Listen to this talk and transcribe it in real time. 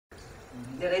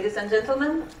Dear ladies and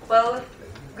gentlemen, well,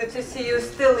 good to see you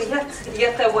still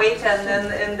yet awake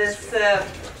and in this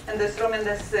room, in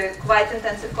this quite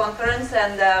intensive conference.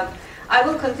 And I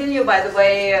will continue, by the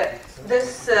way,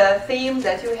 this theme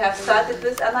that you have started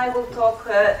with, and I will talk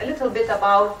a little bit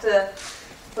about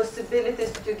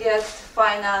possibilities to get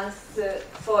finance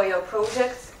for your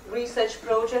projects, research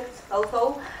projects.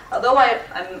 Although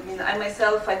I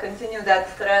myself continue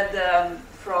that thread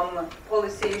from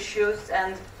policy issues,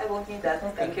 and I won't need that.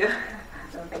 Thank you.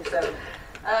 I don't think so.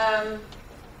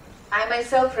 I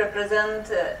myself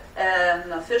represent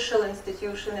an official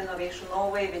institution, Innovation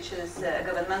Norway, which is a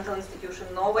governmental institution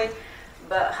in Norway.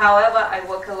 But however, I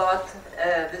work a lot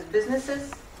with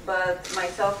businesses. But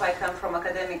myself, I come from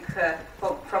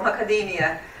from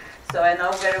academia, so I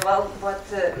know very well what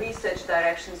research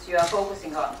directions you are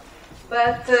focusing on.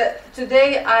 But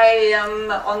today I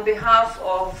am on behalf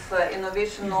of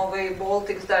Innovation Norway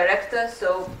Baltic's director,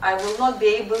 so I will not be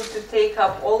able to take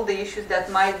up all the issues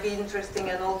that might be interesting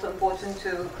and also important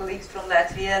to colleagues from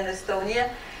Latvia and Estonia.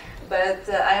 But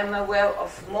I am aware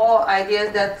of more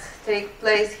ideas that take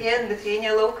place here in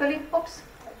Lithuania locally. Oops,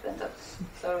 I went up.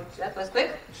 So that was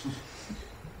quick.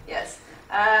 Yes.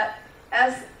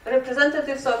 As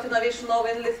representatives of Innovation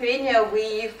Norway in Lithuania,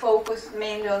 we focus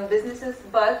mainly on businesses,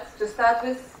 but to start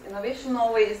with, Innovation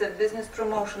Norway is a business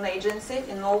promotion agency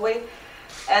in Norway,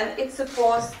 and it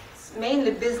supports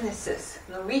mainly businesses,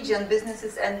 Norwegian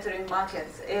businesses entering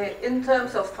markets, in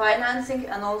terms of financing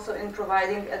and also in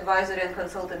providing advisory and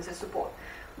consultancy support.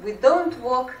 We don't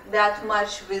work that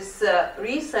much with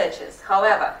researchers,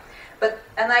 however. But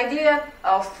an idea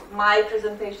of my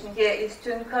presentation here is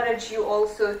to encourage you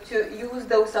also to use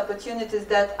those opportunities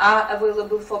that are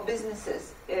available for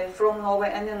businesses from Norway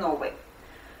and in Norway.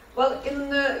 Well, in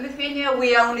Lithuania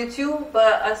we are only two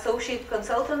associate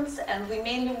consultants, and we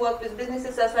mainly work with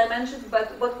businesses, as I mentioned.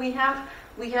 But what we have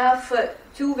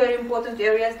two very important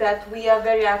areas that we are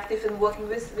very active in working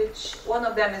with, which one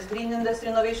of them is Green Industry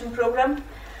Innovation Program.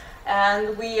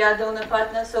 And we are donor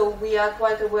partners, so we are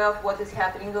quite aware of what is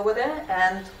happening over there.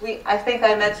 And I think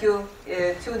I met you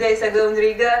 2 days ago in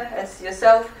Riga, as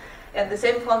yourself, at the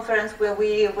same conference where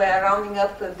we were rounding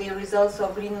up the results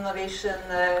of Green Innovation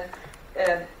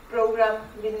Program,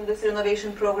 Green Industry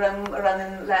Innovation Program run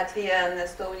in Latvia and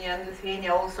Estonia and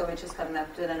Lithuania also, which is coming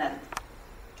up to an end.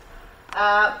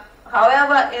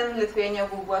 However, in Lithuania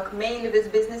we work mainly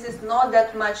with businesses, not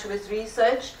that much with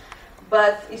research.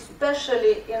 But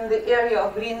especially in the area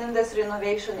of green industry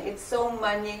innovation, it's so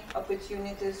many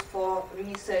opportunities for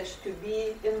research to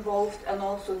be involved and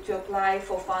also to apply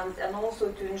for funds and also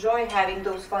to enjoy having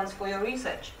those funds for your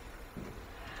research.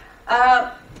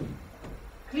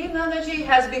 Clean energy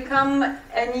has become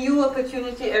a new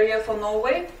opportunity area for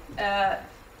Norway.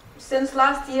 Since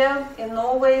last year in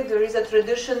Norway, there is a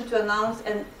tradition to announce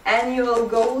an annual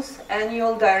goals,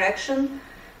 annual direction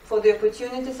for the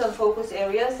opportunities and focus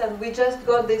areas, and we just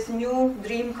got this new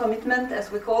dream commitment, as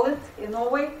we call it in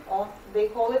Norway, or they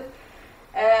call it.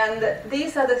 And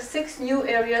these are the 6 new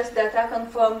areas that are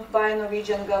confirmed by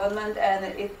Norwegian government, and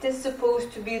it is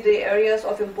supposed to be the areas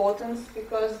of importance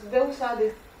because those are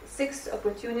the 6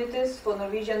 opportunities for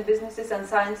Norwegian businesses and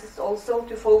scientists also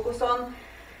to focus on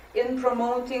in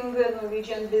promoting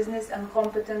Norwegian business and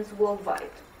competence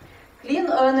worldwide.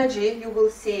 Clean energy, you will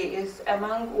see, is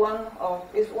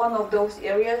one of those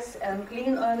areas, and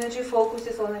clean energy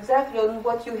focuses on exactly on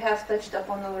what you have touched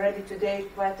upon already today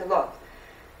quite a lot.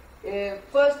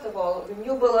 First of all,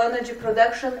 renewable energy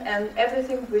production and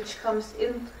everything which comes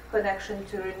in connection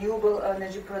to renewable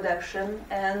energy production,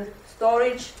 and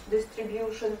storage,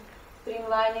 distribution,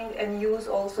 streamlining and use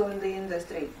also in the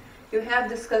industry. You have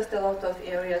discussed a lot of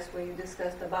areas where you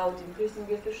discussed about increasing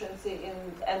efficiency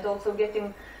and also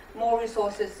getting more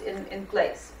resources in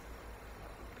place.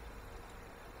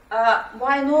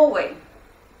 Why Norway?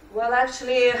 Well,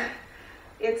 actually,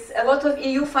 it's a lot of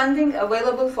EU funding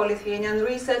available for Lithuanian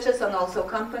researchers and also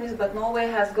companies, but Norway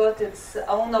has got its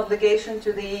own obligation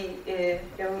to the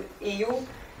EU,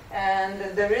 and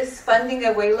there is funding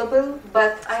available,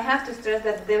 but I have to stress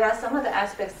that there are some other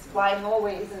aspects why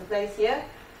Norway is in place here,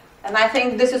 and I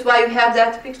think this is why you have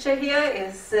that picture here,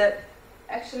 is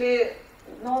actually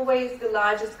Norway is the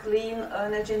largest clean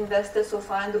energy investor so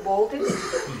far in the Baltics,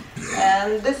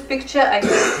 and this picture I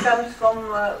guess comes from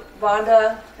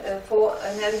Vada for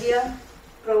Energia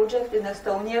project in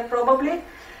Estonia probably,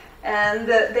 and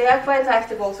they are quite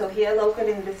active also here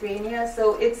locally in Lithuania,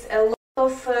 so it's a lot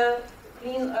of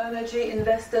clean energy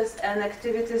investors and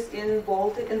activities in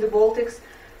the Baltics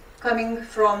coming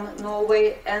from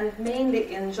Norway and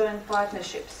mainly in joint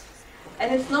partnerships.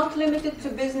 And it's not limited to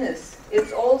business.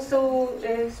 It's also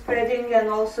spreading and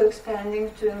also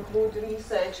expanding to include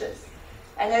researchers.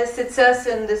 And as it says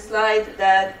in the slide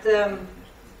that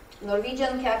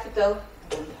Norwegian capital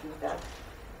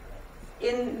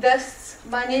invests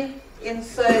money in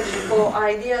search for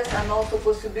ideas and also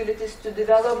possibilities to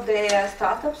develop their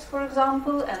startups, for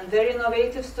example, and very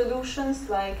innovative solutions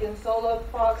like in solar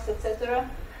parks, etc.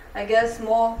 I guess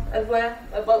more aware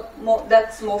about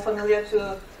that's more familiar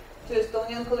to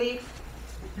Estonian colleagues.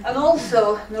 And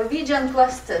also Norwegian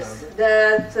clusters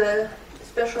that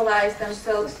specialize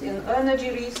themselves in energy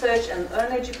research and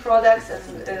energy products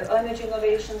and energy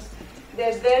innovations.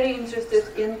 They're very interested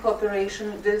in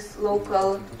cooperation with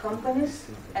local companies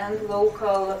and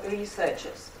local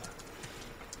researchers.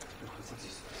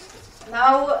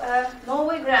 Now,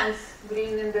 Norway grants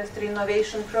Green Industry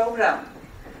Innovation Program.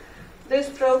 This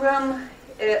program,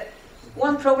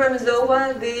 one program is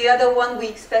over, the other one we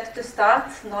expect to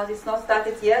start. It's not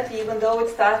started yet, even though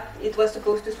it was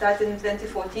supposed to start in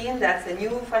 2014. That's a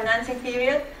new financing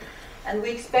period. And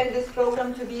we expect this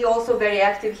program to be also very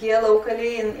active here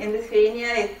locally in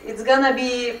Lithuania. It's going to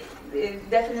be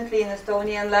definitely in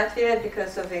Estonia and Latvia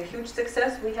because of a huge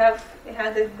success we had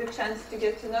a good chance to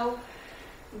get to know.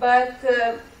 But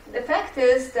the fact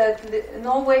is that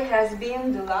Norway has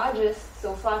been the largest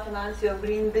so far financier of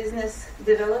green business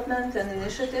development and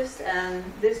initiatives, and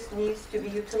this needs to be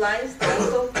utilized,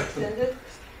 also extended.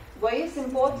 What is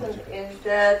important is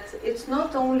that it's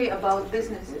not only about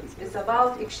businesses, it's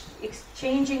about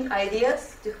exchanging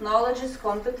ideas, technologies,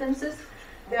 competences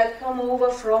that come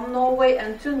over from Norway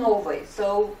and to Norway.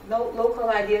 So local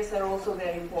ideas are also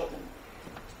very important.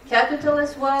 Capital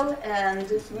as well,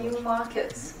 and new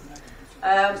markets.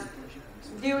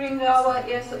 During our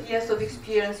years of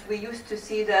experience, we used to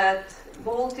see that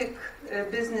Baltic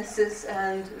businesses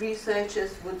and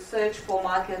researchers would search for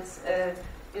markets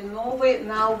in Norway.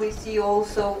 Now we see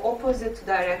also opposite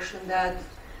direction, that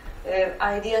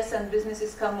ideas and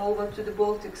businesses come over to the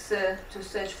Baltics to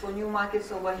search for new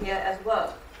markets over here as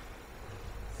well.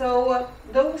 So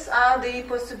those are the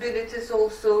possibilities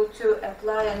also to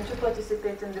apply and to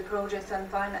participate in the projects and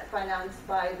financed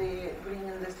by the Green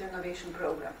Industry Innovation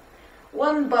Program.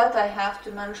 One but I have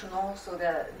to mention also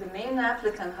that the main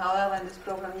applicant, however, in this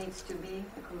program needs to be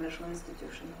a commercial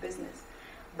institution, business.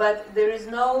 But there is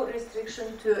no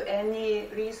restriction to any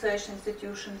research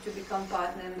institution to become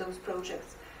partner in those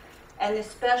projects. And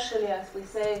especially, as we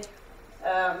say,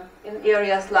 in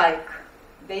areas like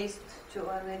waste to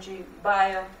energy,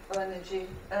 bioenergy,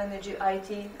 energy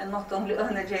IT, and not only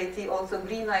energy IT, also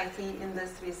green IT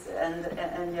industries and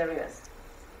areas.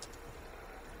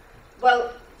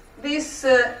 Well, these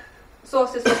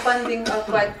sources of funding are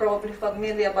quite probably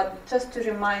familiar, but just to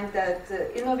remind that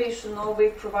Innovation Norway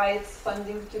provides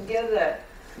funding together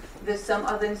with some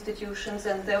other institutions,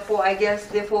 and therefore I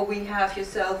guess we have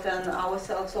yourself and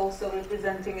ourselves also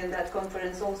representing in that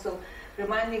conference, also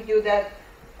reminding you that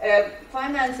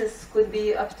finances could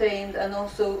be obtained, and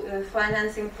also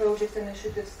financing project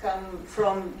initiatives come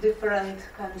from different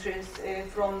countries,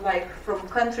 from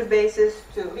country basis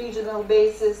to regional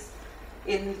basis,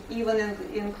 even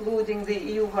including the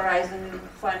EU Horizon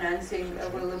financing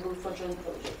available for joint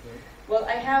projects. Well,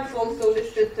 I have also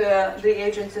listed the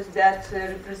agencies that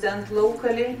represent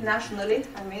locally, nationally,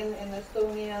 I mean in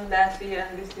Estonia, Latvia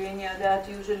and Lithuania, that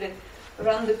usually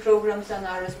run the programs and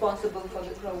are responsible for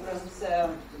the programs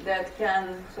that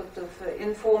can sort of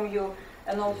inform you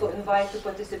and also invite to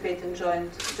participate in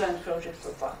joint projects so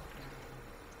far.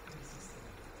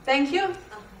 Thank you,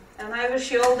 and I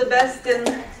wish you all the best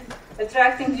in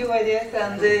attracting new ideas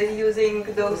and using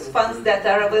those funds that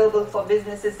are available for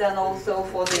businesses and also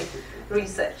for the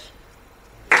research.